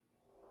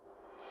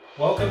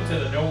Welcome to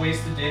the No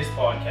Wasted Days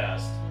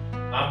podcast.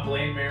 I'm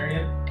Blaine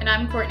Marion. And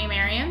I'm Courtney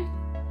Marion.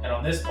 And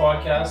on this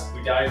podcast,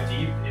 we dive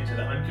deep into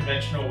the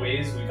unconventional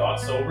ways we got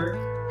sober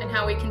and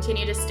how we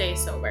continue to stay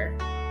sober.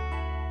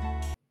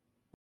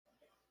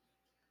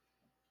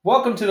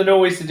 Welcome to the No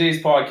Wasted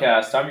Days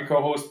podcast. I'm your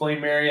co-host,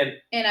 Blaine Marion.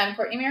 And I'm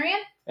Courtney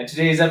Marion. And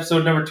today's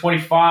episode number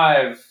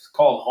 25 is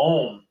called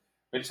Home.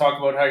 We're going to talk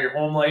about how your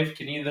home life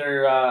can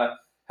either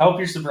help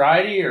your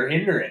sobriety or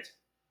hinder it.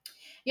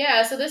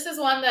 Yeah, so this is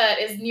one that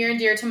is near and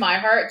dear to my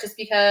heart just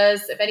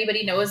because if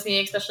anybody knows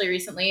me, especially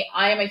recently,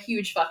 I am a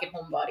huge fucking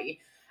homebody.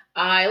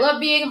 I love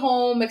being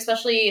home, I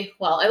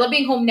love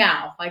being home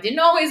now. I didn't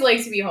always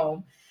like to be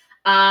home.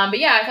 But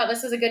yeah, I thought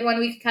this was a good one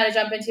we could kind of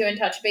jump into and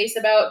touch base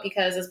about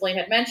because as Blaine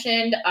had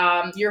mentioned,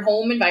 your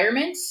home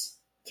environment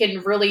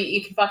can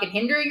fucking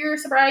hinder your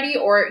sobriety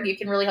or it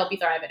can really help you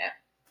thrive in it.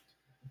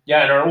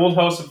 Yeah, in our old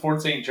house in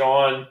Fort St.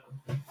 John,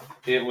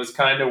 it was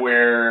kind of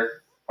where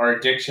our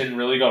addiction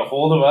really got a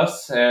hold of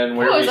us, and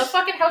where it was a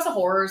fucking house of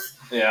horrors.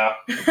 Yeah,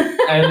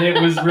 and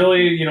it was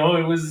really,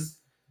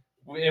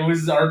 it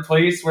was our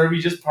place where we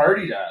just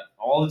partied at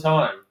all the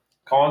time,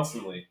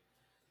 constantly,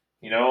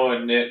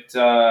 and it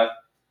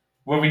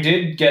when we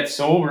did get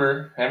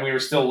sober and we were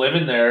still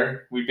living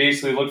there, we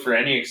basically looked for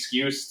any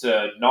excuse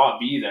to not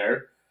be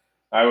there.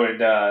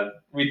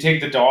 We'd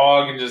take the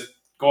dog and just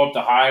go up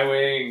the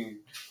highway and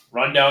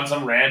run down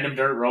some random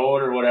dirt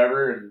road or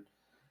whatever, and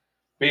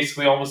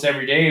basically almost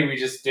every day we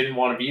just didn't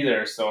want to be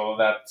there. So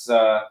that's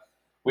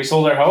we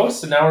sold our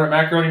house and now we're at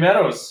Macaroni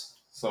Meadows.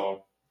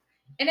 So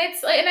and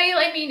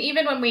I mean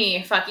even when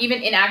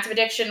even in active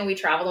addiction we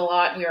traveled a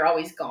lot and we were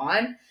always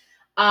gone.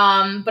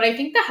 But I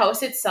think the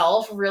house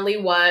itself really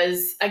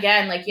was,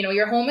 again,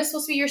 your home is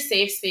supposed to be your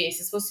safe space.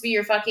 It's supposed to be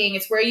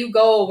it's where you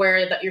go,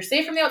 you're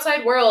safe from the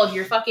outside world.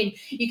 You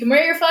can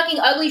wear your fucking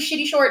ugly,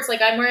 shitty shorts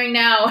like I'm wearing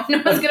now.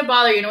 No one's going to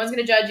bother you. No one's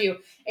going to judge you.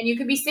 And you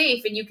can be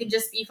safe and you can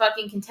just be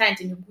fucking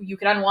content and you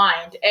can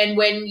unwind. And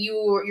when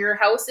your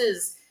house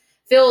is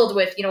filled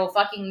with,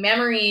 fucking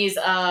memories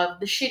of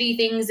the shitty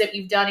things that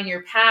you've done in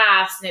your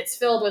past, and it's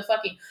filled with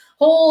fucking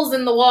holes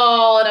in the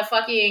wall and a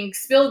fucking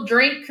spilled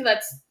drink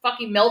that's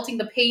fucking melting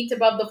the paint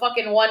above the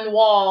fucking one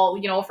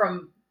wall,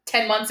 from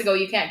 10 months ago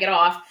you can't get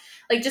off.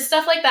 Like, just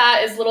stuff like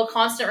that is little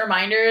constant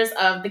reminders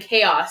of the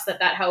chaos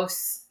that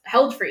house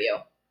held for you.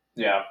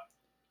 Yeah.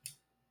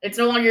 It's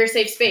no longer your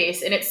safe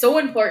space, and it's so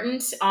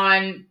important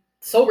on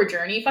sober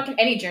journey, fucking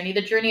any journey,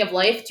 the journey of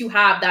life, to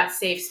have that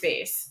safe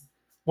space.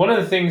 One of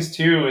the things,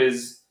 too,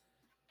 is,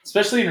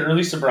 especially in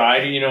early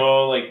sobriety,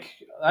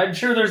 I'm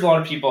sure there's a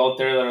lot of people out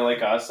there that are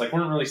like us,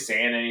 weren't really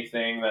saying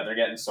anything, that they're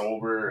getting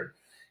sober.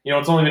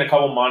 It's only been a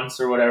couple months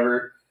or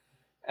whatever.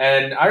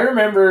 And I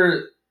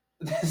remember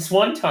this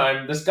one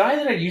time, this guy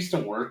that I used to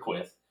work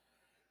with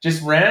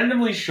just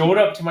randomly showed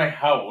up to my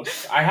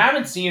house. I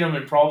haven't seen him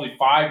in probably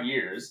 5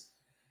 years.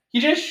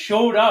 He just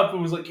showed up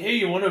and was like, "Hey,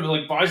 you want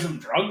to buy some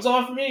drugs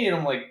off me?" And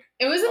I'm like,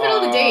 it was the middle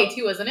of the day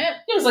too, wasn't it?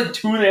 It was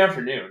 2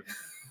 p.m.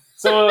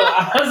 So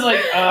I was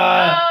like,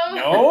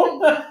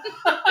 no.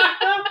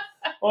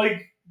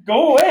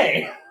 Go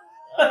away.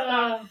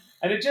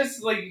 And it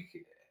just,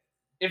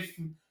 if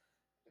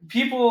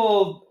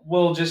people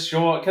will just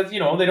show up, because, they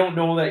don't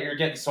know that you're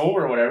getting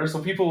sober or whatever,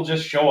 so people will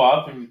just show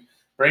up and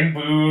bring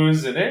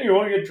booze, and, hey, you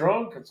want to get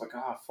drunk? It's like,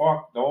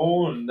 fuck,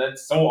 no, and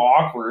that's so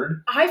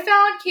awkward. I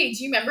found, Kate,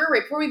 do you remember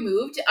right before we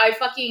moved, I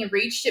fucking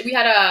reached it, we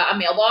had a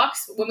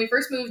mailbox, when we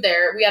first moved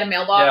there, we had a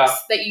mailbox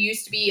that you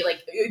used to be,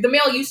 the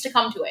mail used to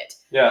come to it.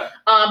 Yeah.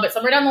 But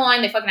somewhere down the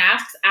line, they fucking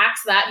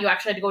axed that, and you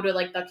actually had to go to,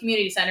 the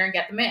community center and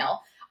get the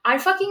mail.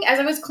 As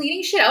I was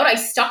cleaning shit out, I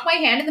stuck my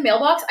hand in the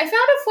mailbox, I found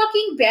a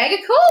fucking bag of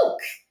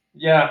Coke!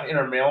 Yeah, in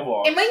our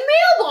mailbox. In my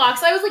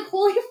mailbox! I was like,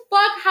 holy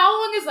fuck, how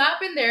long has that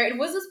been there? And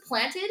was this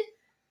planted?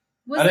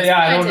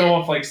 I don't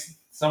know if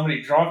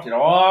somebody dropped it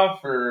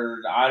off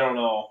or I don't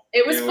know.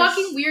 It was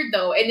fucking weird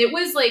though, and it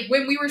was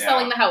when we were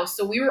selling the house,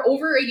 so we were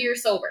over a year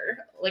sober,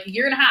 a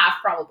year and a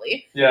half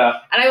probably. Yeah.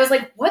 And I was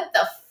like, what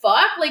the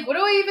fuck? What do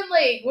I even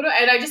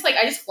and I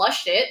just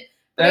flushed it.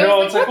 I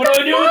know, it's what do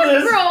I do with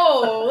this? Bro?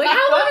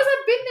 How long has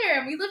that been there?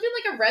 And we lived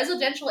in a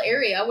residential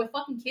area with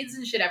fucking kids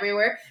and shit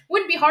everywhere.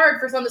 Wouldn't be hard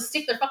for someone to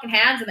stick their fucking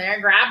hands in there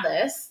and grab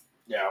this.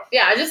 Yeah.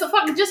 Yeah,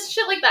 just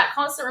shit like that.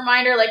 Constant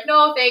reminder,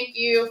 no, thank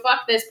you.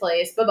 Fuck this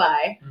place.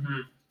 Bye-bye.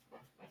 Mm-hmm.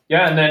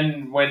 Yeah, and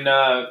then when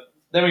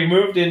then we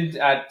moved in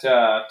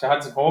to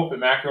Hudson Hope at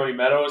Macaroni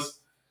Meadows,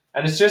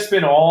 and it's just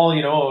been all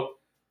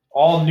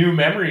new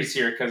memories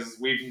here because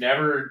we've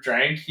never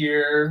drank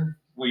here.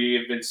 We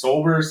have been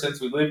sober since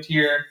we lived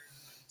here,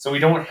 so we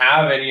don't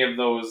have any of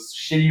those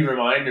shitty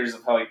reminders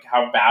of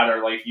how bad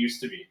our life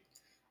used to be.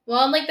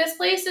 Well, and this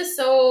place is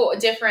so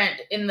different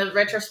in the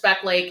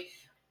retrospect.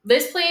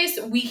 This place,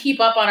 we keep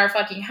up on our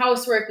fucking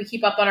housework. We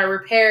keep up on our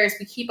repairs.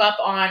 We keep up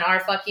on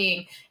our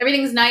fucking...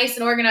 Everything's nice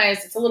and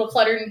organized. It's a little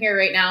cluttered in here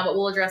right now, but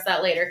we'll address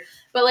that later.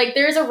 But,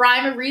 there's a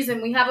rhyme or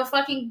reason. We have a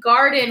fucking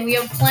garden. We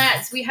have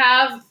plants. We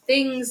have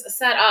things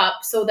set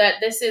up so that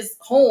this is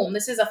home.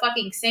 This is a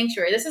fucking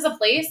sanctuary. This is a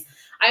place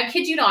I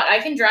kid you not, I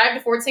can drive to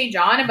Fort St.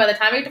 John, and by the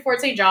time I get to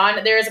Fort St.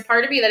 John, there is a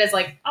part of me that is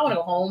like, I want to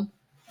go home.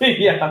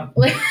 Yeah.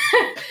 Like,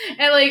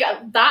 and like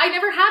that, I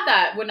never had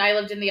that when I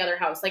lived in the other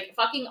house. Like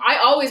fucking, I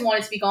always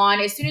wanted to be gone.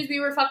 As soon as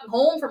we were fucking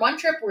home from one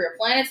trip, we were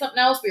planning something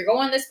else. We were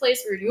going this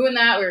place. We were doing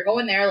that. We were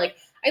going there. Like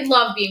I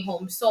love being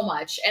home so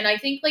much, and I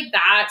think like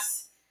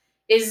that's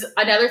is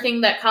another thing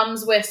that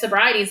comes with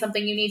sobriety and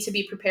something you need to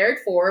be prepared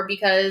for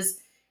because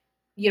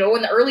you know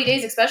in the early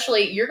days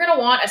especially you're going to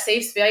want a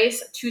safe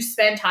space to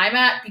spend time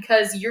at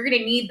because you're going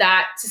to need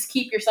that to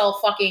keep yourself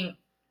fucking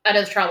out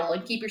of the trouble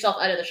and keep yourself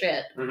out of the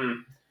shit.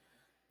 Mm-hmm.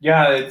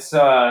 Yeah, it's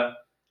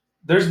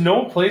there's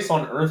no place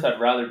on earth I'd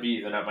rather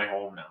be than at my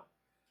home now.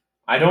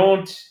 I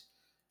don't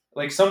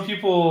like some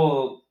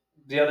people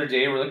the other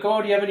day were like,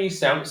 "Oh, do you have any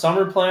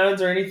summer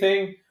plans or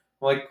anything?" I'm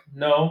like,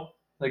 no.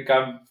 Like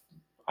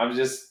I'm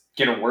just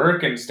gonna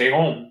work and stay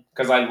home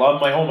because I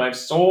love my home. I have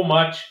so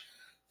much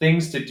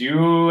things to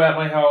do at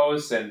my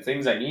house and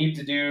things I need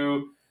to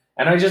do,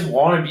 and I just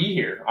want to be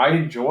here. I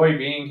enjoy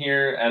being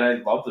here, and I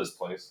love this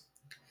place.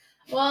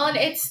 Well,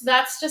 and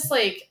that's just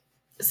like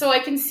so I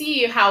can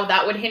see how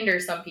that would hinder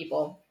some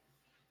people.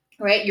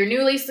 Right? You're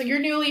newly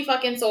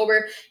fucking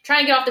sober,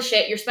 trying to get off the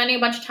shit. You're spending a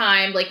bunch of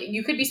time. Like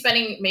you could be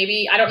spending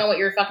maybe I don't know what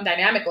your fucking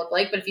dynamic look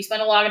like, but if you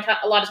spend a lot of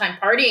time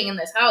partying in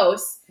this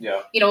house,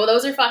 Yeah. you know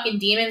those are fucking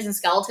demons and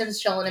skeletons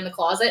chilling in the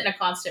closet and a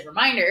constant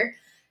reminder.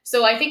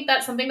 So I think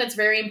that's something that's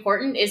very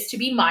important is to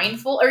be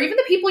mindful, or even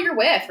the people you're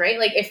with, right?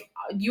 Like if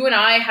you and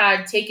I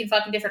had taken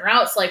fucking different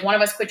routes, like one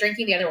of us quit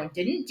drinking, the other one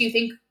didn't. Do you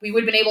think we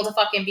would have been able to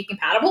fucking be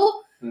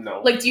compatible?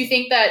 No. Like, do you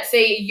think that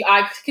say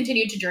I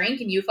continued to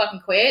drink and you fucking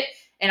quit?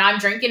 And I'm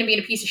drinking and being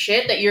a piece of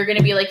shit that you're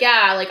gonna be like,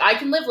 yeah, like I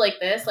can live like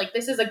this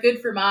is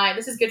good for my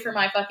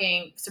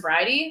fucking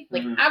sobriety.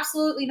 Like,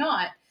 absolutely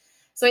not.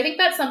 So I think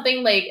that's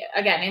something like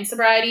again in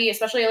sobriety,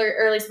 especially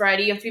early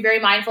sobriety, you have to be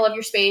very mindful of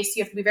your space.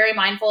 You have to be very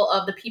mindful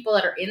of the people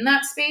that are in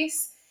that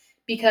space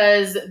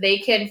because they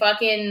can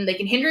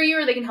hinder you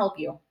or they can help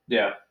you.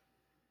 Yeah.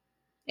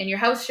 And your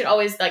house should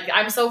always like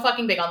I'm so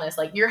fucking big on this.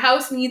 Like your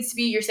house needs to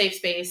be your safe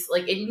space.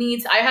 Like it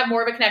needs I have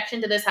more of a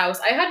connection to this house.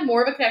 I had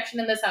more of a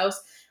connection in this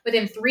house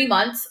within 3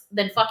 months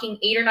than fucking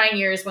 8 or 9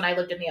 years when I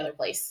lived in the other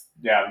place.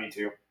 Yeah, me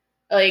too.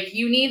 Like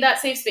you need that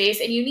safe space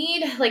and you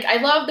need like I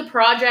love the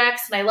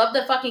projects and I love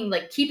the fucking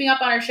like keeping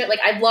up on our shit.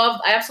 Like I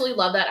absolutely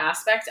love that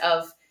aspect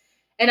of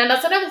and then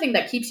that's another thing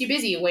that keeps you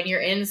busy when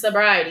you're in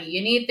sobriety.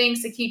 You need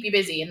things to keep you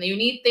busy and you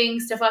need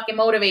things to fucking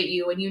motivate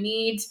you and you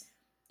need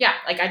yeah,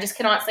 like I just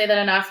cannot say that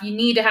enough. You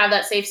need to have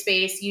that safe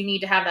space. You need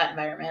to have that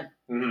environment.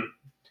 Mm-hmm.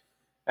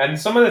 And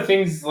some of the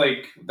things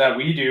like that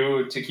we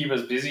do to keep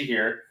us busy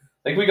here,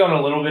 like we got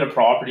a little bit of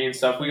property and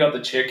stuff. We got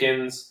the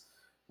chickens,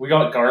 we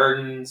got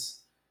gardens,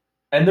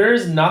 and there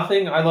is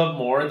nothing I love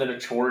more than a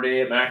chore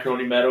day at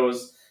Macaroni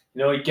Meadows.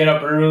 You know, you get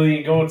up early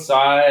and go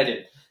outside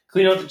and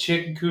clean out the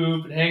chicken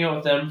coop and hang out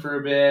with them for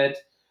a bit,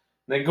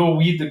 and then go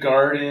weed the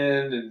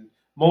garden and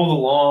mow the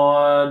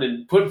lawn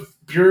and put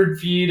bird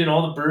feed in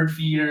all the bird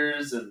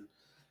feeders and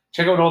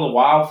check out all the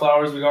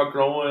wildflowers we got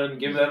growing,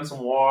 give them some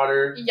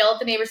water. You yell at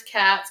the neighbors'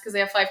 cats because they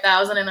have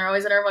 5,000 and they're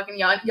always in our fucking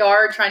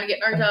yard trying to get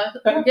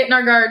in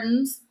our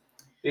gardens.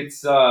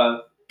 It's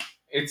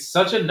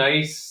such a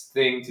nice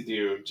thing to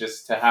do,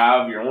 just to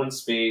have your own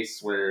space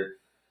where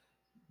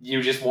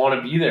you just want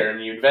to be there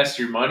and you invest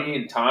your money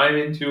and time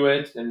into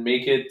it and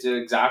make it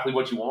exactly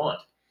what you want.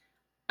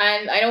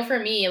 And I know for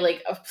me,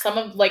 like some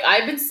of like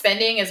I've been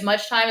spending as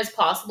much time as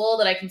possible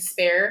that I can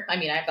spare. I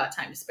mean, I've got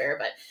time to spare,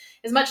 but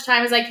as much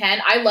time as I can.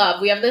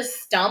 We have this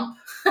stump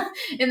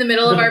in the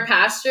middle of our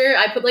pasture.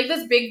 I put like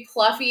this big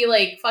fluffy,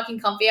 like fucking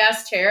comfy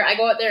ass chair. I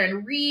go out there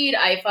and read.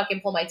 I fucking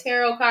pull my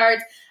tarot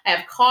cards. I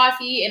have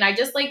coffee and I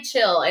just like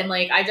chill and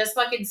like I just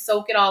fucking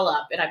soak it all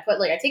up. And I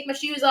take my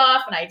shoes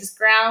off and I just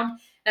ground.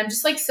 And I'm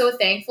just like so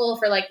thankful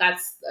for like I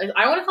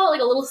want to call it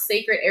like a little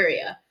sacred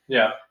area.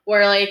 Yeah.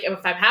 Where like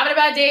if I'm having a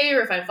bad day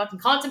or if I'm fucking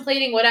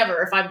contemplating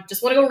whatever, if I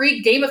just want to go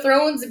read Game of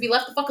Thrones and be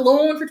left the fuck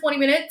alone for 20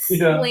 minutes,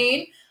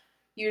 Lane.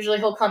 Usually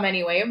he'll come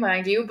anyway,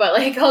 mind you, but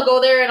like I'll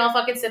go there and I'll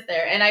fucking sit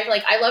there. And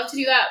I love to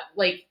do that.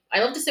 Like I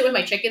love to sit with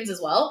my chickens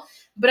as well.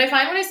 But I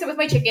find when I sit with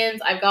my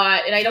chickens, and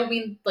I don't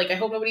mean like I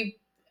hope nobody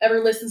ever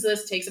listens to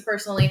this, takes it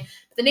personally.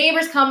 But the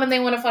neighbors come and they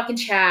want to fucking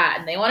chat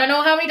and they want to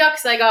know how many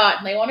ducks I got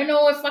and they want to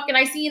know if fucking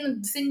I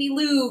seen Cindy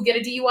Lou get a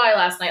DUI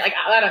last night. Like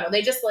I don't know.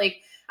 They just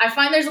like I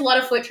find there's a lot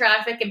of foot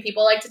traffic and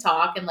people like to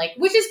talk and like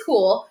which is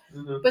cool.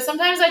 Mm-hmm. But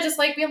sometimes I just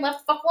like being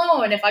left the fuck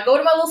alone. And if I go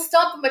to my little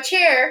stump in my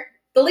chair,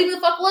 they'll leave me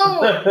the fuck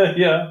alone.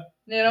 Yeah.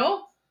 You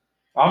know?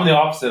 I'm the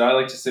opposite. I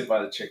like to sit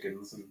by the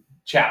chickens and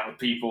chat with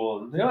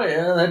people and oh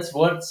yeah, that's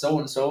what so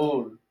and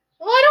so.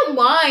 Well, I don't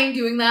mind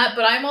doing that,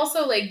 but I'm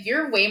also like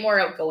you're way more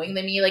outgoing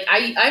than me. Like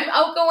I'm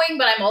outgoing,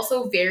 but I'm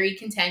also very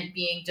content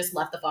being just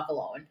left the fuck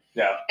alone.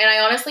 Yeah. And I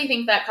honestly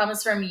think that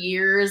comes from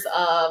years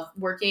of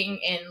working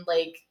in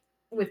like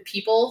with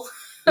people.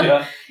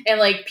 Yeah. And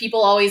like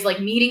people always like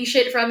needing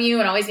shit from you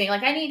and always being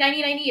like, I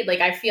need.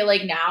 Like I feel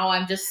like now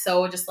I'm just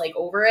so just like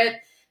over it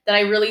that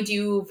I really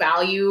do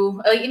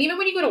value like and even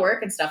when you go to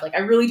work and stuff, like I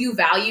really do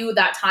value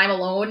that time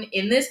alone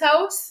in this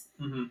house.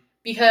 Mm-hmm.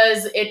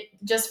 because it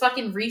just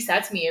fucking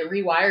resets me. It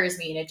rewires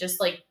me, and it just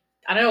like,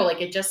 I don't know,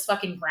 like it just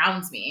fucking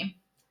grounds me.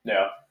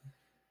 Yeah.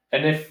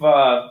 And if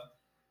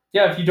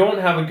you don't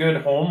have a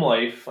good home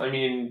life, I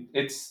mean,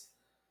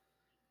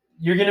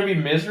 you're gonna be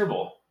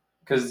miserable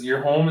because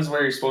your home is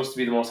where you're supposed to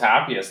be the most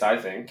happiest, I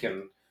think.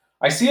 And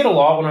I see it a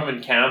lot when I'm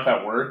in camp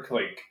at work.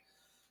 Like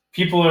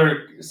people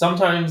are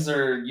sometimes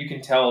you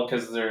can tell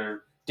because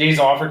their days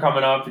off are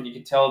coming up, and you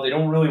can tell they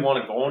don't really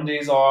want to go on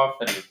days off.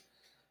 And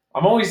I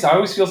always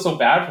feel so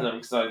bad for them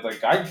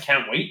because I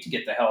can't wait to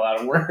get the hell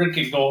out of work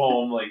and go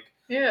home. Like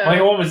my Yeah.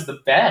 home is the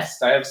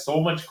best. I have so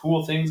much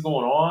cool things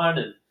going on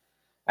and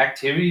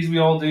activities we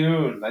all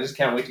do, and I just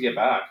can't wait to get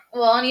back.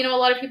 Well, and a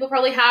lot of people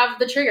probably have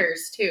the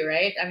triggers too,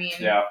 right? I mean,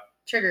 Yeah.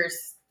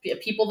 triggers,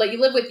 people that you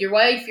live with, your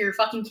wife, your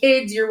fucking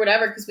kids, your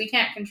whatever, because we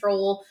can't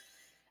control,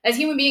 as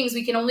human beings,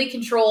 we can only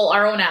control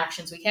our own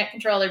actions. We can't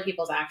control other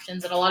people's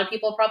actions. And a lot of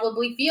people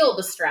probably feel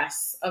the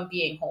stress of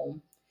being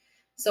home.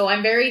 So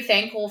I'm very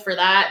thankful for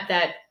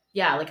that,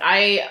 yeah, like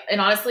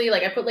and honestly,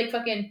 like I put like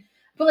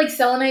put like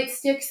selenite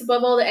sticks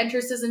above all the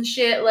entrances and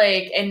shit,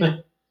 like,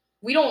 and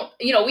we don't,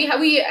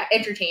 we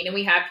entertain and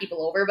we have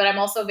people over, but I'm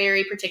also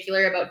very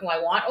particular about who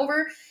I want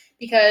over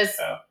because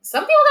Yeah.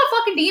 some people got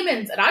fucking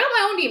demons and I got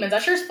my own demons. I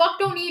sure as fuck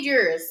don't need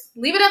yours.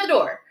 Leave it at the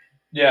door.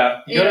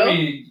 Yeah, you gotta know?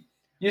 be.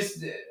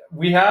 Yes,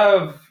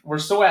 we're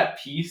so at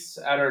peace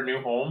at our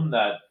new home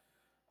that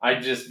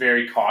I'm just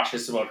very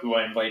cautious about who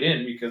I invite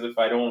in because if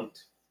I don't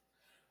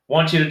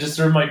want you to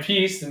disturb my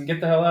peace, then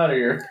get the hell out of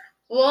here.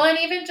 Well, and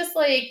even just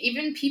like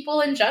even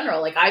people in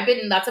general, like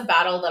that's a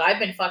battle that I've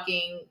been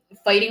fucking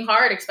fighting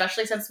hard,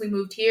 especially since we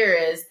moved here.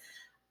 Is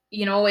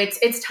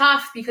it's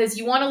tough because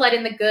you want to let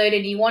in the good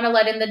and you want to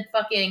let in the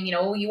fucking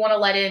you want to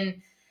let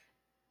in.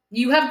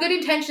 You have good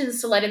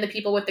intentions to let in the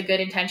people with the good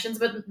intentions,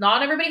 but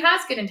not everybody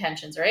has good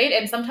intentions, right?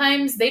 And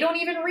sometimes they don't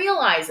even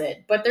realize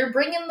it, but they're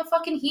bringing the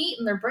fucking heat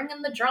and they're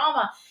bringing the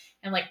drama.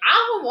 And like, I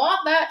don't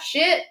want that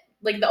shit.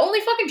 Like, the only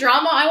fucking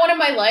drama I want in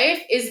my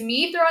life is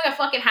me throwing a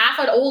fucking half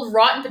an old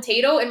rotten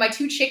potato and my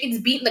two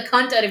chickens beating the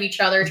cunt out of each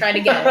other trying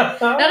to get it.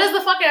 That is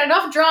the fucking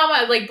enough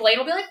drama. Like, Blaine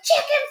will be like,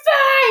 chicken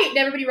fight! And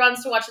everybody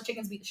runs to watch the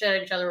chickens beat the shit out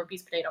of each other with a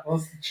piece of potato.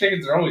 Well,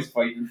 chickens are always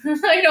fighting.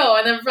 I know,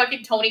 and then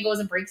fucking Tony goes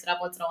and breaks it up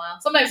once in a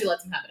while. Sometimes he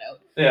lets him have it out.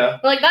 Yeah.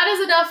 But like that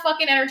is enough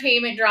fucking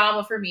entertainment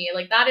drama for me.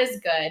 Like that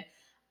is good.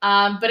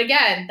 But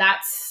again,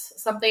 that's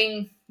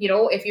something,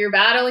 if you're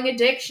battling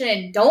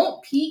addiction,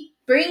 don't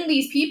bring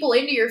these people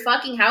into your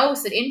fucking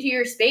house and into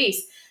your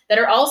space that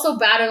are also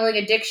battling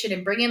addiction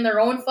and bring in their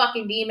own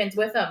fucking demons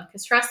with them.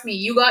 Because trust me,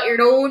 you got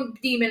your own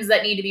demons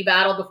that need to be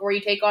battled before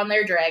you take on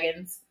their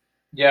dragons.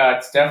 Yeah,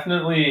 it's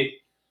definitely,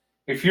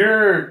 if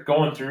you're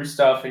going through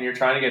stuff and you're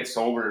trying to get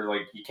sober,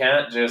 like you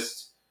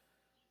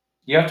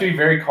have to be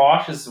very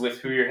cautious with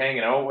who you're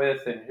hanging out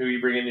with and who you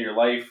bring into your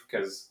life.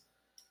 Because,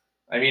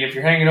 I mean, if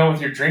you're hanging out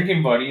with your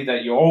drinking buddy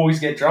that you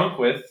always get drunk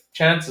with,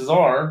 chances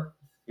are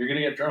you're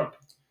going to get drunk.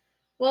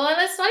 Well,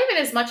 and it's not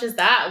even as much as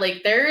that.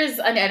 Like, there is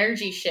an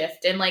energy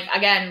shift. And, like,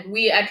 again,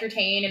 we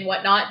entertain and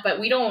whatnot, but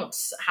we don't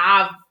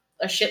have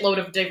a shitload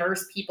of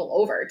diverse people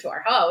over to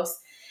our house.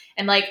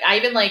 And, like, I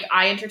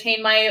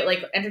entertaining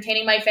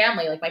my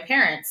family, like my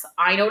parents.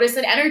 I notice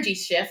an energy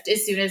shift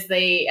as soon as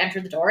they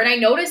enter the door. And I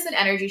notice an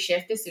energy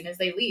shift as soon as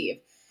they leave.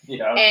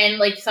 Yeah. And,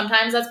 like,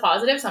 sometimes that's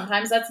positive,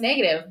 sometimes that's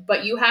negative.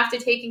 But you have to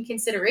take in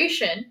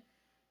consideration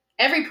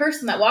every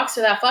person that walks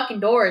through that fucking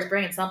door is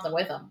bringing something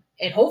with them.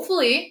 And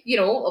hopefully,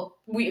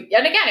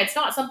 and again, it's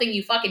not something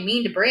you fucking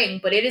mean to bring,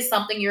 but it is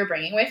something you're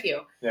bringing with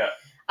you. Yeah.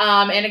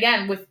 And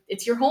again,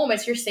 it's your home,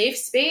 it's your safe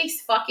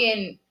space.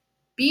 Fucking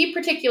be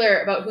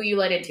particular about who you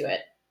let into it.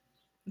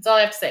 That's all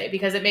I have to say,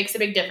 because it makes a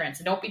big difference.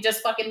 And don't be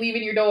just fucking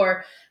leaving your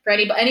door for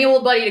any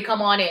old buddy to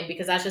come on in,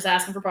 because that's just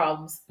asking for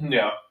problems.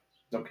 Yeah.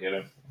 No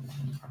kidding.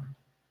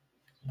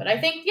 But I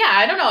think, yeah,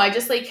 I don't know. I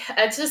just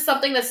it's just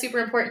something that's super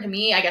important to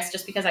me. I guess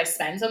just because I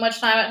spend so much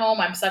time at home,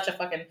 I'm such a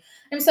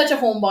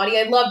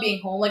homebody. I love being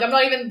home. Like, I'm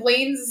not even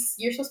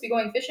you're supposed to be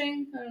going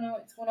fishing. I don't know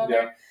what's going on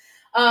there.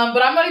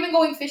 But I'm not even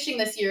going fishing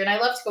this year, and I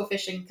love to go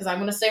fishing because I'm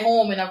gonna stay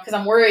home, and because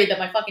I'm worried that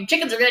my fucking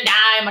chickens are gonna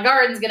die, and my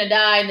garden's gonna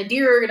die, and the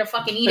deer are gonna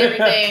fucking eat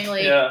everything.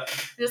 Like, yeah.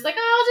 Just like,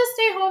 I'll just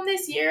stay home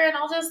this year, and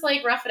I'll just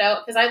like rough it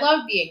out because I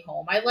love being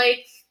home.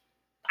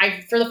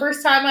 For the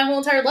first time my whole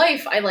entire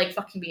life, I like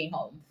fucking being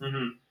home.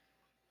 Mm-hmm.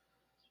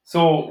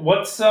 So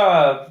what's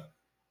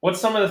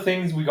some of the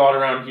things we got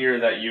around here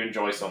that you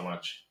enjoy so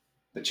much?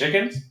 The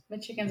chickens? My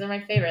chickens are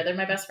my favorite. They're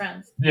my best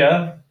friends.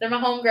 Yeah. They're my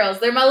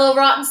homegirls. They're my little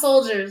rotten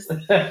soldiers.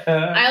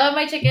 I love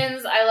my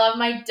chickens. I love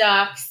my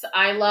ducks.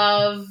 I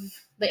love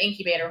the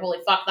incubator. Holy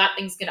fuck, that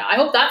thing's I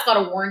hope that's got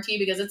a warranty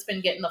because it's been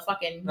getting the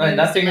fucking...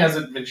 that thing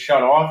hasn't been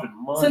shut off in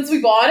months. Since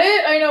we bought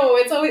it? I know.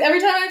 It's always... Every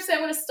time I say I'm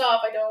going to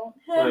stop, I don't.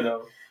 I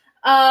know.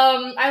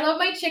 I love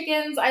my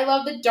chickens. I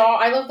love the dog.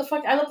 I love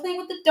playing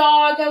with the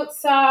dog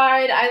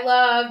outside. I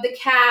love the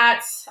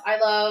cats. I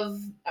love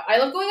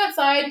going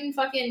outside and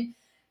fucking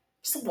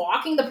just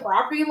walking the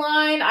property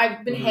line.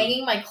 I've been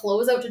hanging my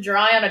clothes out to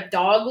dry on a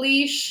dog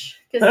leash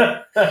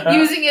because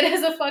using it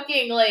as a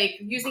fucking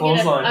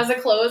as a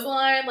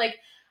clothesline. Like,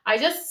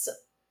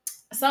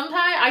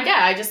 sometimes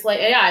I just like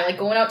I like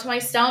going out to my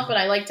stump and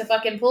I like to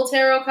fucking pull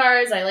tarot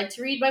cards. I like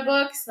to read my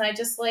books and I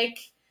just like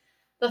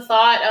the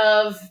thought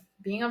of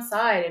being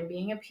outside and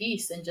being at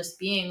peace and just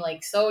being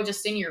like so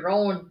just in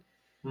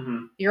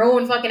Mm-hmm. your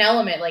own fucking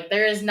element. Like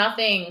there is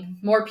nothing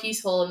more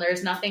peaceful and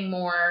there's nothing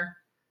more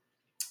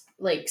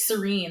like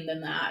serene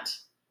than that.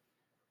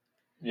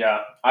 Yeah,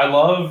 I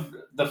love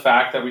the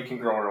fact that we can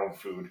grow our own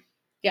food.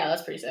 Yeah,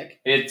 that's pretty sick.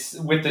 It's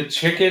with the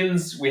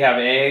chickens, we have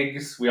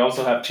eggs, we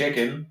also have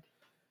chicken,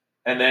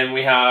 and then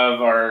we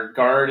have our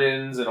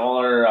gardens and all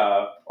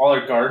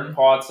our garden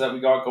pots that we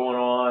got going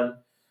on.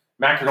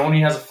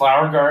 Macaroni has a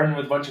flower garden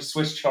with a bunch of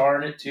Swiss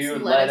chard in it too, Some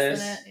and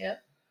lettuce in lettuce. it.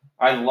 Yep.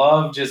 I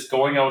love just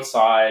going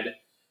outside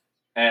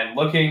and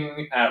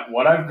looking at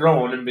what I've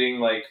grown and being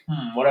like,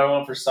 what do I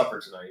want for supper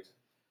tonight?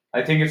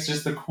 I think it's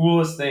just the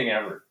coolest thing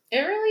ever. It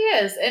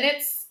really is. And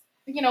it's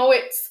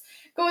it's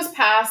goes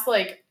past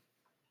like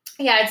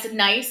yeah, it's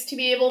nice to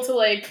be able to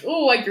like,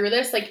 oh, I grew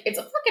this. Like, it's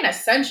a fucking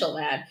essential,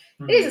 man.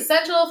 It is Mhm.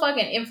 essential.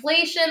 Fucking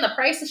inflation, the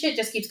price of shit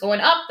just keeps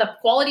going up. The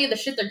quality of the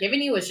shit they're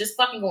giving you is just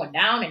fucking going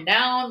down and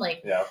down.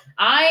 Like, Yeah,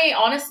 I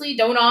honestly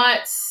do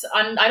not.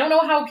 I don't know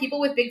how people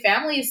with big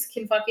families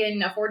can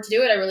fucking afford to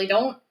do it. I really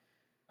don't.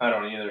 I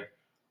don't either.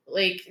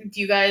 Like,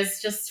 do you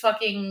guys just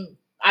fucking?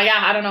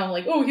 I don't know.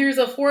 Like, oh, here's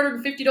a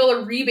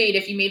 $450 rebate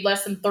if you made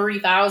less than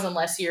 30,000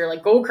 last year.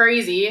 Like, go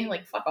crazy.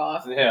 Like, fuck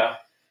off. Yeah,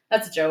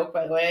 That's a joke,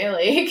 by the way.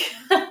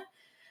 Like.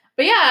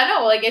 But yeah,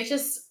 no, like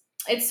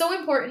it's so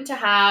important to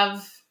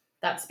have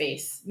that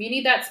space. You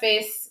need that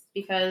space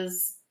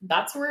because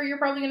that's where you're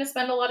probably going to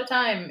spend a lot of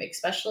time,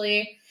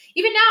 especially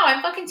even now.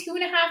 I'm fucking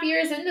 2.5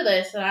 years into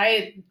this,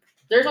 and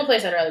there's no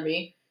place I'd rather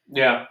be.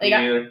 yeah, me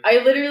Like neither. I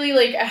literally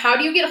like. How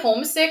do you get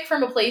homesick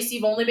from a place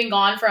you've only been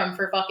gone from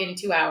for fucking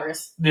 2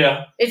 hours?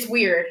 Yeah, It's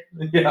weird.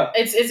 yeah,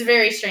 It's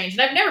very strange,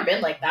 and I've never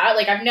been like that.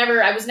 Like I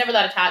was never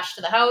that attached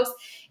to the house.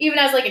 Even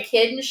as like a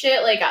kid and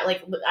shit. Like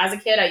as a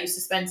kid, I used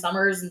to spend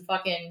summers in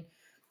fucking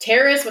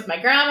terrace with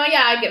my grandma.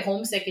 Yeah, I'd get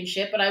homesick and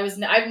shit, but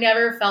I've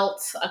never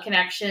felt a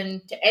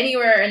connection to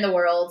anywhere in the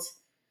world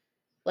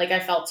like I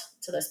felt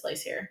to this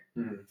place here.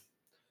 Mhm.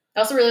 I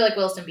also really like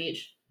Wilson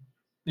Beach,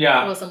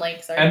 Yeah. Wilson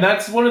Lake. Sorry. And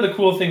that's one of the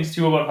cool things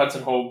too about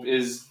Hudson Hope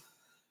is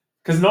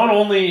because not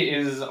only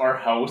is our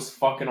house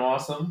fucking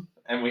awesome,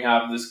 and we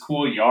have this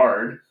cool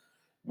yard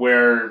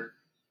where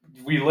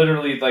we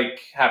literally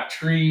like have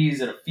trees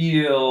and a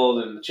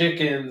field and the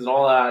chickens and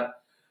all that.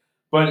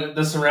 But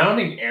the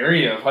surrounding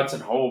area of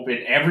Hudson Hope,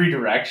 in every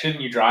direction,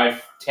 you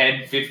drive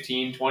 10,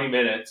 15, 20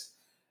 minutes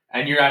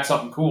and you're at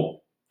something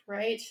cool.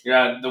 Right. You're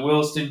at the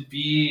Williston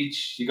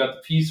Beach, you got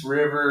the Peace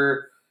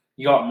River,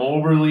 you got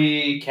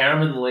Moberly,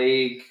 Cameron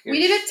Lake. We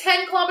did a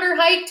 10-kilometer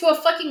hike to a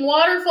fucking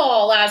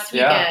waterfall last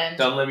weekend.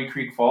 Dunleavy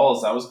Creek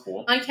Falls. That was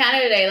cool. On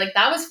Canada Day. Like,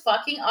 that was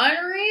fucking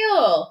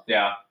unreal.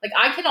 Yeah. Like,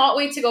 I cannot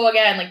wait to go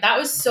again. Like, that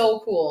was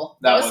so cool.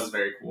 That was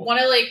very cool. One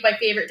of, like, my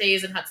favorite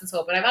days in Hudson's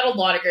Hope. And I've had a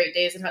lot of great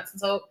days in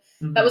Hudson's Hope.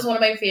 Mm-hmm. That was one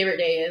of my favorite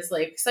days.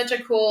 Like, such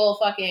a cool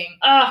fucking,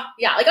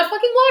 yeah, like a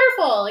fucking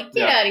waterfall. Like,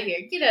 get out of here.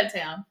 Get out of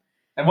town.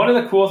 And one of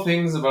the cool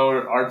things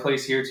about our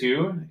place here,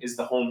 too, is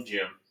the home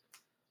gym.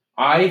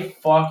 I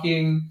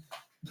fucking...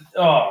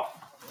 Oh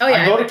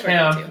yeah, I go to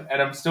camp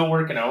and I'm still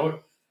working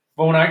out.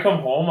 But when I come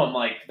home, I'm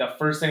like, the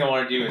first thing I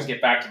want to do is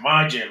get back to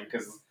my gym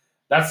because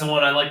that's the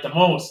one I like the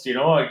most. You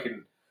know, I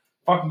can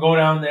fucking go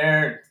down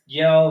there and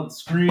yell and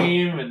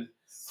scream and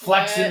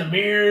flex in the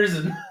mirrors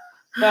and...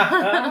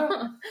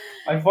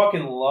 I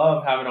fucking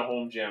love having a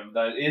home gym.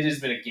 It has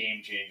been a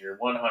game changer,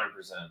 100%.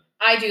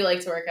 I do like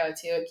to work out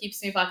too. It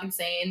keeps me fucking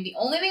sane. The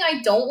only thing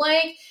I don't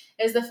like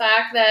is the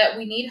fact that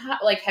we need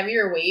like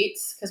heavier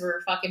weights because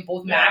we're fucking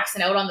both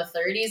maxing out on the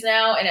 30s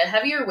now, and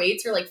heavier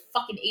weights are like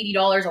fucking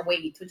 $80 a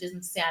weight, which is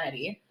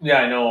insanity.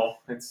 Yeah, I know.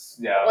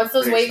 Once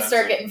those weights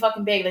start getting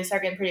fucking big, they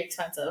start getting pretty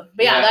expensive.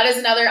 But yeah, that is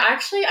another.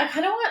 Actually, I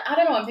kind of want. I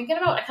don't know. I'm thinking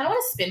about. I kind of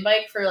want a spin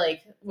bike for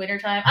like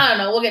wintertime. I don't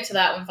know. We'll get to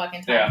that when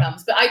fucking time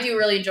comes. But I do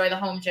really enjoy the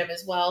home gym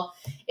as well.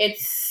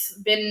 It's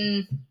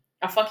been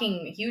a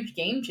fucking huge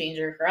game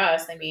changer for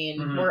us. I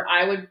mean,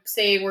 I would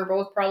say we're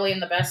both probably in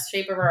the best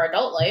shape of our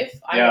adult life.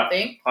 I would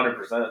think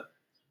 100%.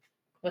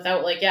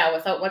 Without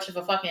much of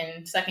a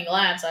fucking second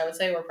glance, I would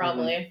say we're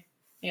probably,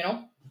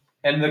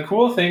 And the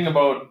cool thing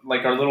about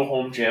like our little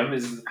home gym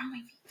is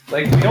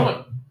like we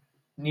don't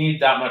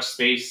need that much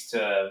space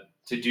to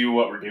do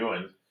what we're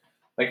doing.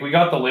 Like we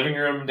got the living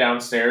room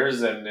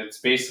downstairs, and it's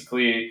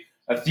basically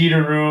a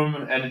theater room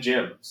and a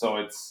gym.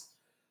 So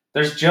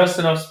there's just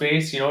enough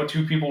space, 2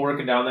 people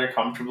working down there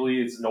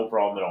comfortably. It's no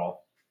problem at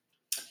all.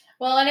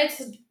 Well, and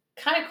it's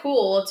kind of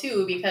cool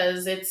too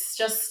because it's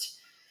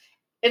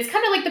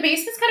kind of like the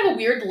basement's kind of a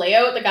weird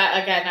layout. The guy,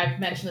 again, I've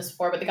mentioned this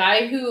before, but the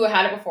guy who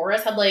had it before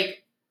us had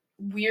like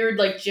weird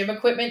like gym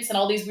equipments and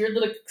all these weird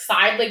little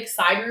side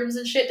rooms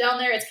and shit down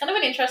there. It's kind of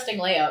an interesting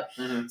layout.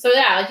 Mm-hmm. So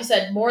yeah, like you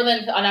said, more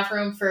than enough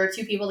room for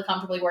 2 people to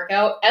comfortably work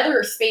out.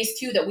 Other space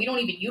too that we don't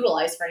even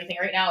utilize for anything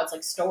right now. It's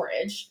like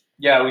storage.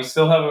 Yeah, we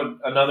still have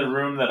another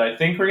room that I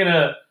think we're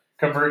gonna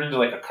convert into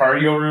like a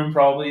cardio room,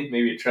 probably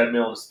maybe a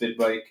treadmill and a spin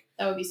bike.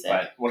 That would be sick.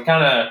 But we're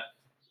kind of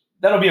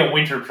that'll be a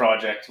winter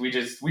project. We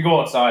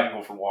go outside and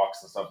go for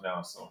walks and stuff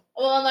now. So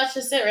Well, and that's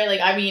just it, right?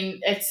 Like, I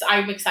mean,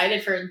 I'm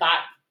excited for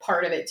that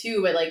part of it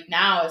too, but like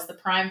now is the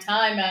prime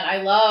time,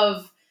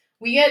 man.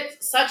 We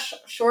get such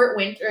short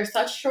winter,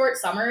 such short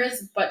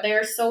summers, but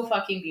they're so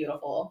fucking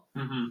beautiful.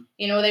 mm-hmm.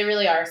 You know, they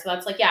really are. So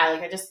that's like, yeah,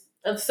 like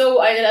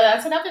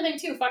that's another thing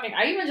too. Fucking,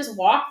 I even just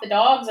walk the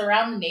dogs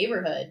around the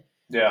neighborhood.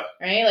 Yeah.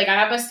 Right? Like I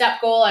have my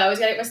step goal. I always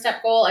gotta get my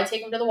step goal. I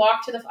take them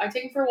I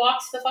take them for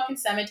walks to the fucking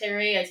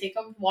cemetery. I take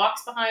them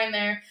walks behind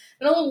there.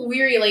 Been a little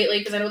weary lately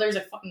because I know there's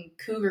a fucking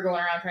cougar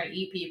going around trying to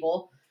eat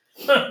people.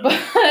 But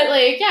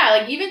like, yeah,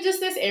 like even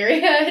just this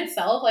area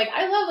itself, like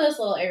I love this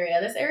little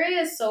area. This area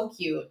is so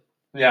cute.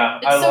 Yeah,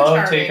 It's I so love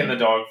charming. taking the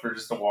dog for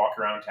just a walk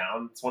around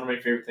town. It's one of my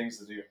favorite things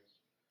to do.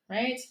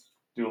 Right?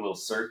 Do a little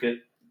circuit.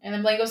 And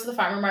then Blaine goes to the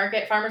farmer's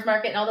market,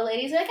 and all the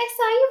ladies are like, I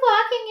saw you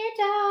walking your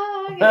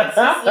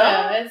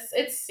dog.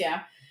 It's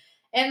yeah.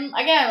 And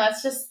again,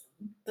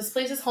 this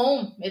place is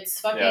home. It's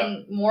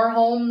fucking more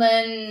home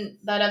than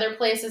that other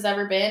place has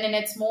ever been, and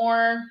it's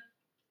more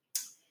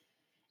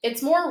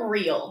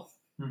real.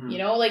 Mm-hmm. You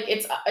know, like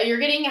you're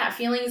getting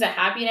feelings of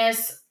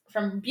happiness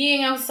from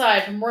being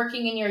outside, from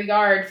working in your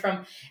yard,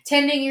 from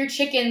tending your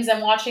chickens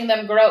and watching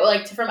them grow,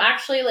 like from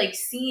actually like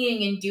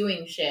seeing and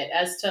doing shit,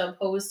 as to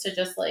opposed to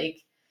just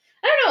like,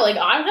 I don't know, like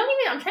I'm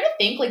trying to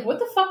think, like what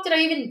the fuck did I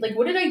even, like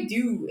what did I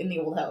do in the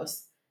old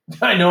house?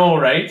 I know,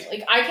 right?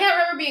 Like I can't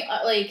remember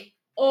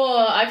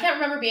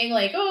being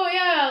like, oh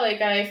yeah,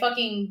 like I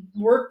fucking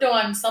worked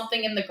on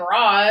something in the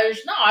garage.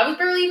 No, I was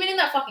barely even in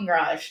that fucking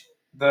garage.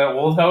 The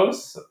old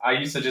house, I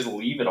used to just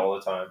leave it all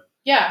the time.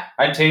 Yeah.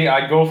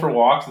 I'd go for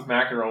walks with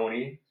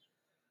macaroni,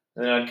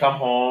 and then I'd come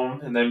home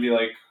and then be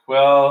like,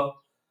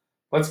 well,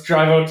 let's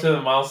drive out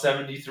to mile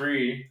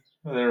 73,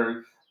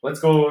 or let's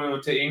go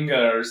to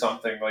Inga or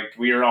something. Like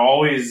we were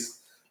always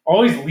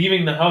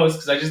leaving the house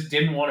because I just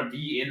didn't want to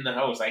be in the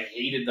house. I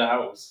hated the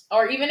house.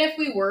 Or even if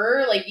we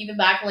were, like, even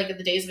back in like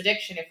the days of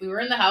addiction, if we were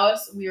in the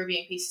house, we were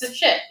being pieces of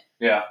shit.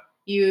 Yeah.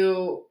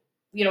 You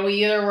know,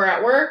 we either were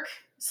at work,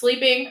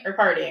 sleeping, or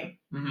partying.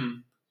 Mm-hmm.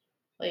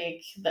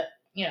 Like that,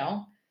 you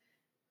know.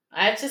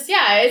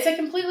 It's a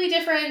completely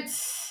different.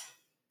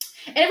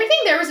 And everything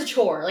there was a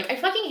chore. Like I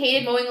fucking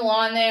hated mowing the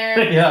lawn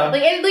there. Yeah.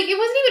 Like it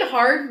wasn't even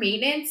hard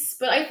maintenance,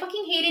 but I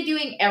fucking hated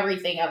doing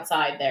everything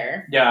outside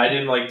there. Yeah, I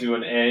didn't like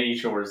doing any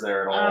chores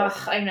there at all.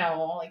 Ugh, I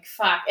know. Like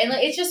fuck. And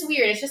like, it's just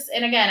weird. It's just,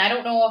 and again, I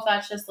don't know if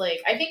that's just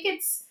like, I think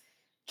it's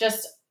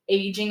just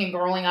aging and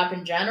growing up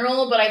in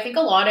general, but I think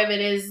a lot of it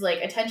is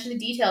like attention to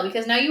detail,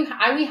 because now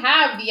we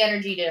have the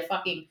energy to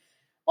fucking,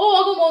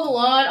 I'll go mow the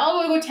lawn,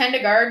 I'll go tend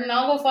a garden,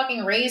 I'll go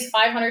fucking raise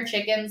 500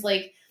 chickens.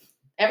 Like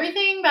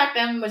everything back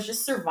then was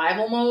just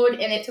survival mode,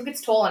 and it took its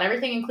toll on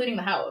everything, including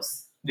the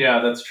house. Yeah,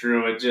 that's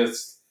true.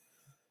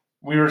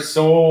 We were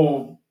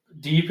so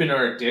deep in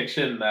our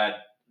addiction that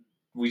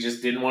we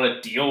just didn't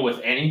want to deal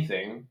with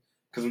anything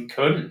because we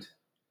couldn't.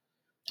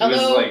 It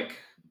was like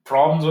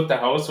problems with the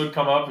house would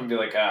come up and be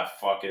like,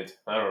 fuck it.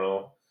 I don't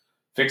know.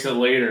 Fix it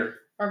later.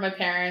 Or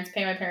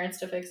pay my parents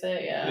to fix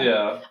it, yeah.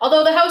 Yeah.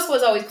 Although the house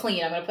was always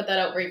clean. I'm going to put that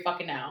out right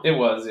fucking now. It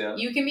was, yeah.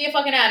 You can be a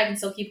fucking addict and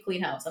still keep a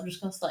clean house. I'm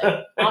just going to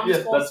say. I'm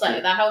just going to say.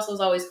 That house was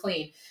always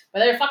clean. But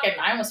they're fucking,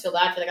 I almost feel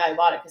bad for the guy who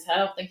bought it, because I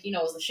don't think he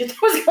knows the shit that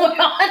was going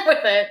on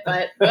with it.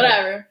 But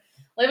whatever.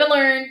 Live and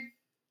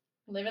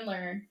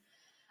learn.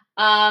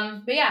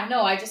 But yeah,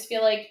 no, I just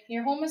feel like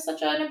your home is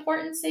such an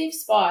important, safe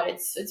spot.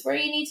 It's where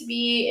you need to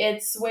be.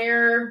 It's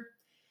where,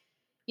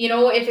 you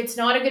know, if it's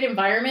not a good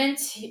environment,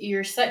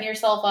 you're setting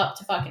yourself up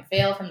to fucking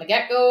fail from the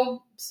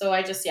get-go. So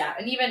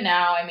and even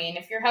now, I mean,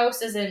 if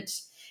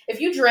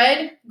you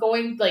dread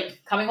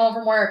coming home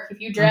from work,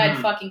 if you dread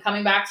fucking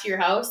coming back to your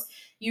house,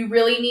 you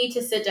really need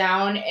to sit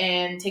down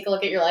and take a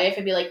look at your life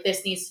and be like,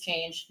 this needs to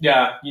change.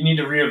 Yeah, you need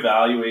to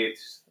reevaluate,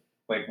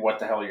 like, what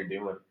the hell you're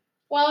doing.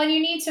 Well, and you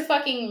need to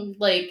fucking,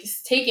 like,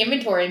 take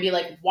inventory and be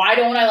like, why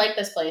don't I like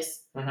this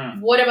place? Mm-hmm.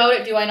 What about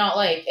it do I not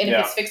like? And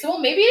if it's fixable,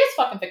 maybe it is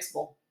fucking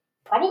fixable.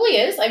 Probably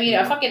is. I mean,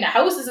 a fucking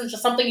house isn't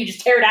just something you just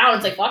tear down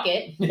and say, fuck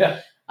it.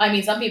 Yeah. I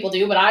mean, some people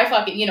do, but I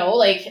fucking, you know,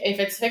 like, if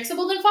it's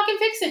fixable, then fucking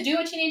fix it. Do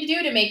what you need to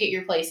do to make it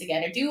your place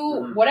again. Or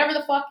do whatever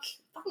the fuck.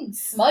 Fucking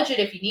smudge it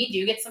if you need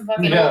to. Get some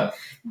fucking old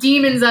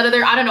demons out of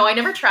there. I don't know. I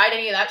never tried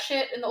any of that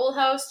shit in the old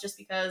house just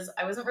because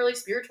I wasn't really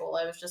spiritual.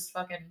 I was just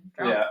fucking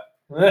drunk. Yeah.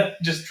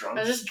 Just drunk.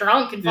 I was just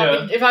drunk. And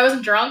fucking, if I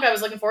wasn't drunk, I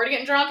was looking forward to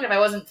getting drunk. And if I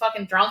wasn't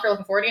fucking drunk or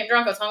looking forward to getting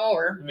drunk, I was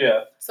hungover.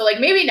 Yeah. So, like,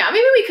 maybe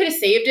we could have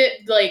saved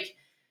it, like,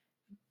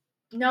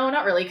 no,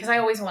 not really, because I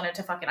always wanted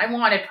to I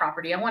wanted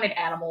property. I wanted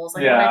animals.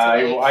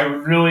 I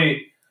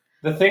really...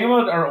 The thing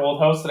about our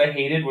old house that I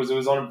hated was it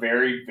was on a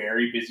very,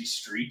 very busy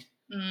street.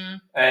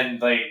 Mm.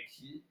 And, like,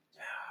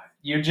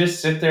 you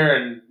just sit there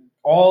and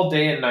all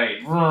day and night,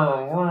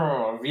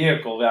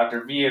 vehicle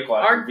after vehicle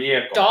after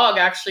vehicle. Our dog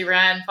actually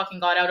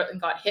got out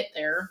and got hit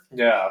there.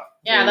 Yeah.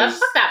 Yeah,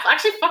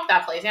 fuck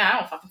that place. Yeah, I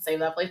don't fucking save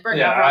that place. Burn it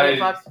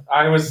down.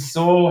 I was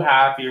so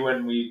happy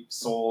when we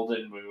sold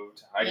and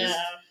moved.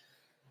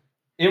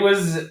 It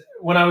was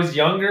when I was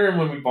younger and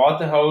when we bought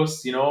the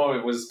house, you know,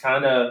 it was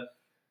kind of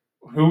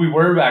who we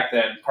were back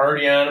then.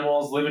 Party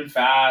animals, living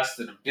fast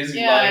and a busy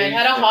life. Yeah, it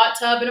had a hot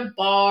tub and a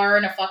bar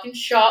and a fucking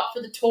shop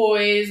for the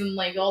toys and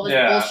like all this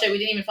bullshit we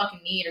didn't even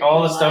fucking need or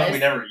all utilize. the stuff we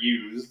never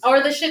used.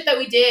 Or the shit that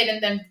we did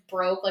and then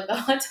broke, like the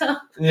hot tub.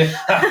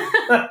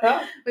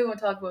 Yeah. We won't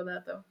talk about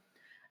that though.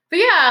 But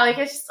yeah, like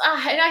it's just,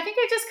 and I think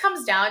it just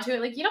comes down to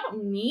it. Like you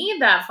don't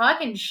need that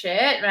fucking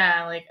shit,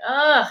 man. Like,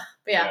 ugh.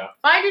 But yeah,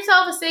 find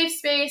yourself a safe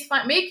space.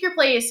 Make your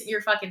place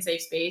your fucking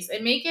safe space,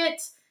 and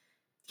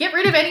get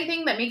rid of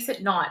anything that makes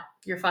it not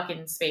your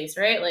fucking space,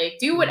 right? Like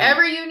do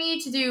whatever you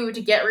need to do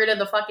to get rid of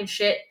the fucking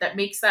shit that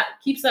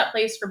keeps that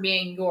place from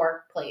being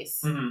your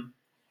place. Mm-hmm.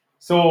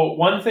 So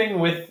one thing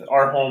with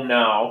our home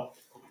now,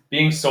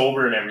 being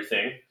sober and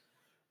everything,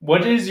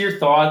 what is your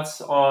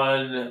thoughts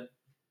on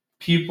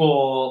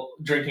people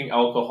drinking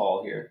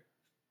alcohol here?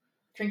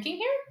 Drinking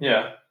here?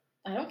 Yeah.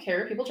 I don't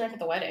care. People drank at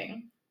the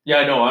wedding. Yeah,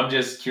 I know. I'm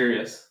just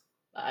curious.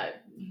 I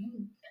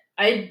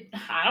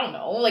don't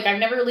know. Like I've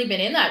never really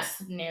been in that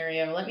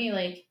scenario.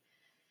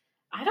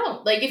 I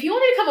don't like if you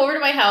wanted to come over to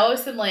my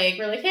house and like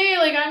we're like, hey,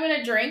 like I'm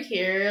gonna drink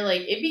here.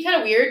 Like it'd be kind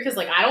of weird because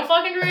like I don't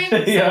fucking drink,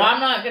 so I'm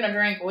not gonna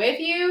drink with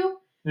you.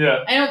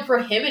 Yeah. I don't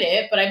prohibit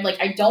it, but I'm like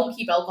I don't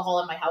keep alcohol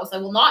in my house. I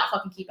will not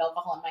fucking keep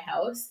alcohol in my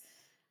house.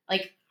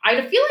 Like I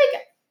feel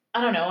like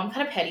I don't know. I'm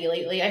kind of petty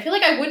lately. I feel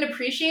like I wouldn't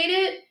appreciate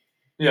it.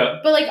 Yeah.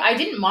 But like I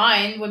didn't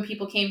mind when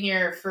people came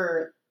here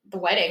for the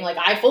wedding. Like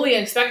I fully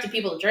expected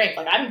people to drink.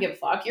 Like I don't give a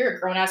fuck. You're a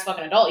grown ass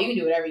fucking adult. You can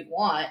do whatever you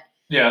want.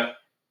 Yeah.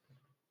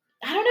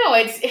 I don't know.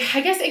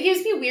 I guess it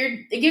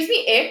gives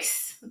me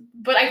icks,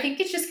 but I think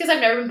it's just because I've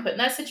never been put in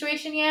that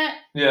situation yet.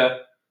 Yeah.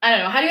 I don't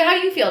know. How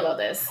do you feel about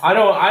this? I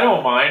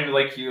don't mind.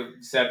 Like you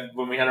said,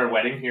 when we had our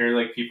wedding here,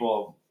 like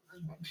people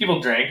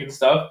drank and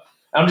stuff.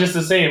 I'm just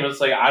the same. It's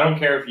like I don't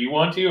care if you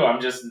want to. I'm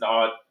just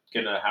not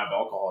gonna have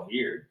alcohol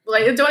here.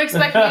 Like, don't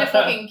expect me to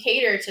fucking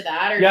cater to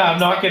that. Or yeah, I'm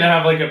not gonna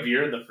have like a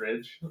beer in the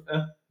fridge.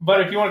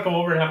 But if you want to come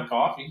over and have a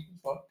coffee,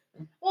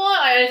 well,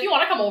 if you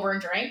want to come over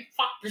and drink,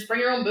 fuck, just bring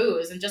your own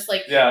booze and just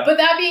like. Yeah. But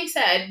that being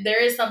said,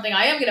 there is something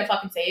I am gonna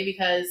fucking say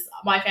because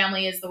my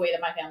family is the way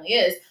that my family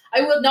is.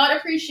 I would not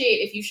appreciate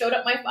if you showed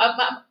up at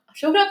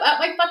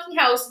my fucking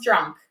house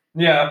drunk.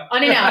 Yeah.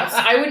 Unannounced.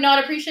 I would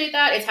not appreciate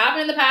that. It's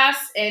happened in the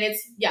past, and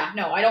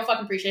I don't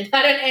fucking appreciate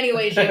that in any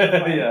way, shape, or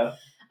form. Yeah.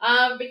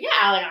 But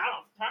yeah, like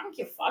I don't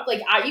give a fuck.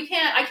 Like I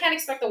can't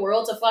expect the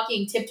world to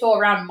fucking tiptoe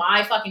around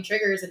my fucking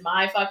triggers and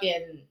my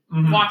fucking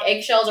walk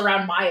eggshells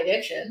around my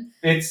addiction.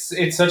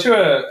 It's such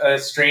a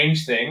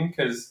strange thing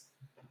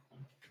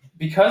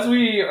because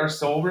we are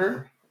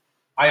sober,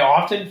 I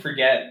often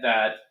forget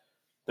that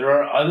there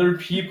are other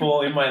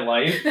people in my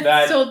life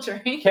that still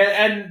drink,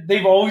 and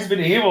they've always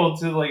been able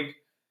to like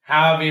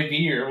have a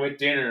beer with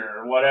dinner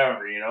or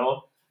whatever, you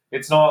know?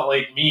 It's not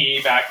like me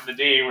back in the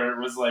day where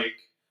it was like,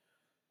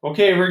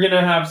 okay, we're going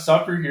to have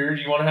supper here.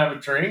 Do you want to have a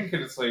drink?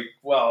 And it's like,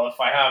 well, if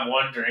I have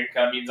one drink,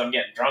 that means I'm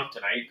getting drunk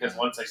tonight because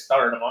once I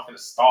start, I'm not going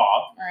to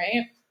stop.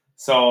 Right.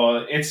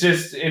 So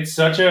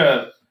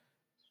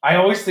I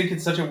always think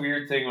it's such a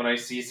weird thing when I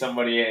see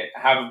somebody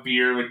have a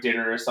beer with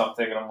dinner or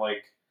something and I'm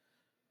like,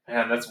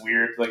 man, that's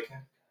weird. Like,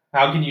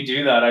 how can you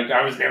do that?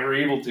 I was never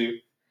able to.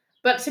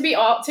 But to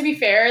be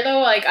fair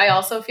though, like I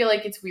also feel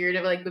like it's weird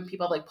like when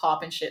people have like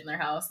pop and shit in their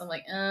house. I'm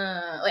like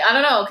I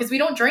don't know, because we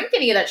don't drink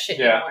any of that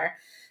shit anymore.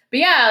 But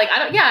yeah, like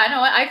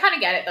I kind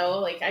of get it though.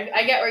 Like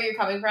I get where you're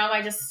coming from.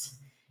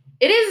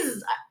 It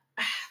is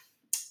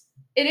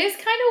kind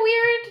of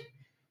weird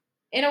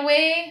in a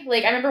way.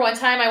 Like I remember one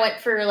time I went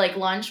for like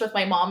lunch with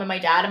my mom and my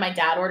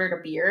dad ordered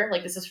a beer.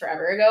 Like this is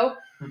forever ago.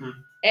 Mm-hmm.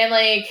 And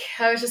like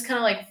I was just kind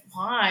of like,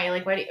 why?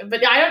 Like why? But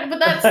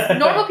that's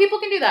normal people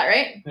can do that,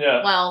 right?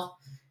 Yeah. Well.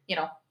 You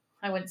know,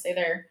 I wouldn't say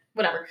they're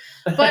whatever,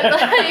 but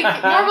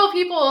like normal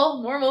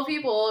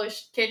people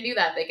can do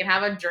that. They can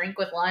have a drink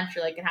with lunch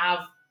or they can have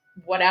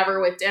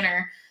whatever with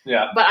dinner.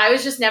 Yeah. But I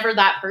was just never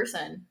that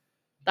person.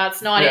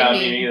 That's not in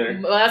me. Me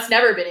either. That's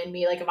never been in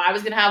me. Like if I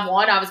was going to have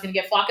one, I was going to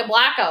get fucking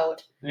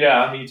blackout.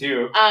 Yeah, me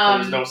too.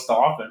 There's no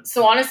stopping.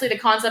 So honestly, the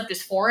concept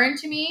is foreign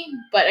to me.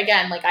 But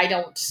again, like I'm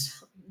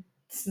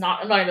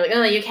not even like,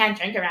 oh, you can't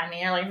drink around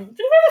me. I'm like, do whatever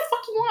the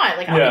fuck you want.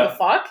 Like I don't give a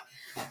fuck.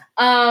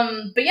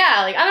 But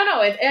yeah, like I don't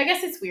know. I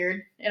guess it's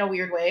weird in a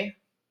weird way.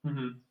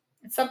 Mm-hmm.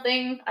 It's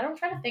something I don't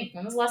try to think.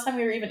 When was the last time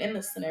we were even in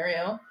this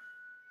scenario?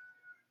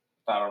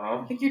 I don't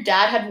know. I think your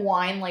dad had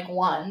wine like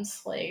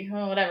once. Like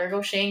whatever,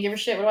 go Shane, give a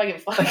shit. What do I give a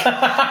fuck?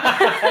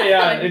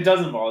 Yeah, it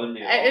doesn't bother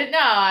me.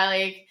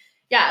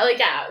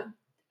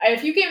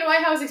 If you came to my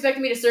house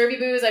expecting me to serve you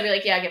booze, I'd be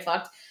like, yeah, get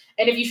fucked.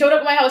 And if you showed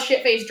up at my house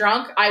shit-faced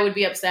drunk, I would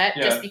be upset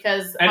just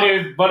because...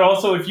 but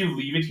also, if you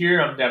leave it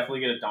here, I'm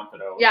definitely going to dump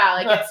it over. Yeah,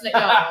 like, it's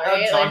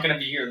right? It's not going to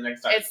be here the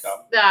next time you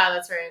come. Yeah,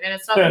 that's right. And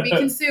it's not going to be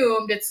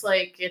consumed. It's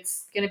like,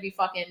 it's going to be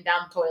fucking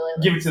down the toilet.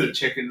 Like, give it to the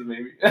chickens,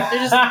 maybe. They're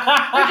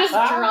just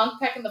drunk,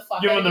 pecking the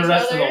fuck give out of them the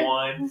rest of the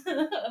wine.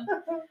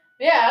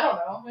 Yeah, I don't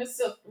know. It's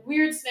a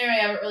weird scenario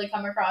I haven't really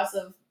come across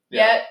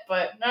yet.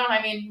 But, no,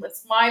 I mean,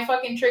 it's my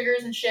fucking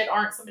triggers and shit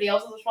aren't somebody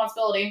else's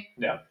responsibility.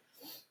 Yeah.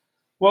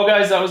 Well,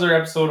 guys, that was our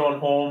episode on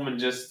home and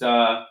just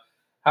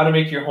how to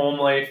make your home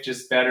life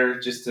just better,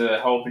 just to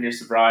help in your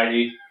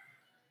sobriety.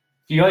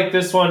 If you like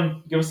this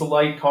one, give us a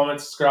like,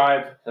 comment,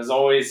 subscribe. As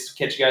always,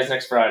 catch you guys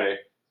next Friday.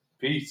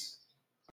 Peace.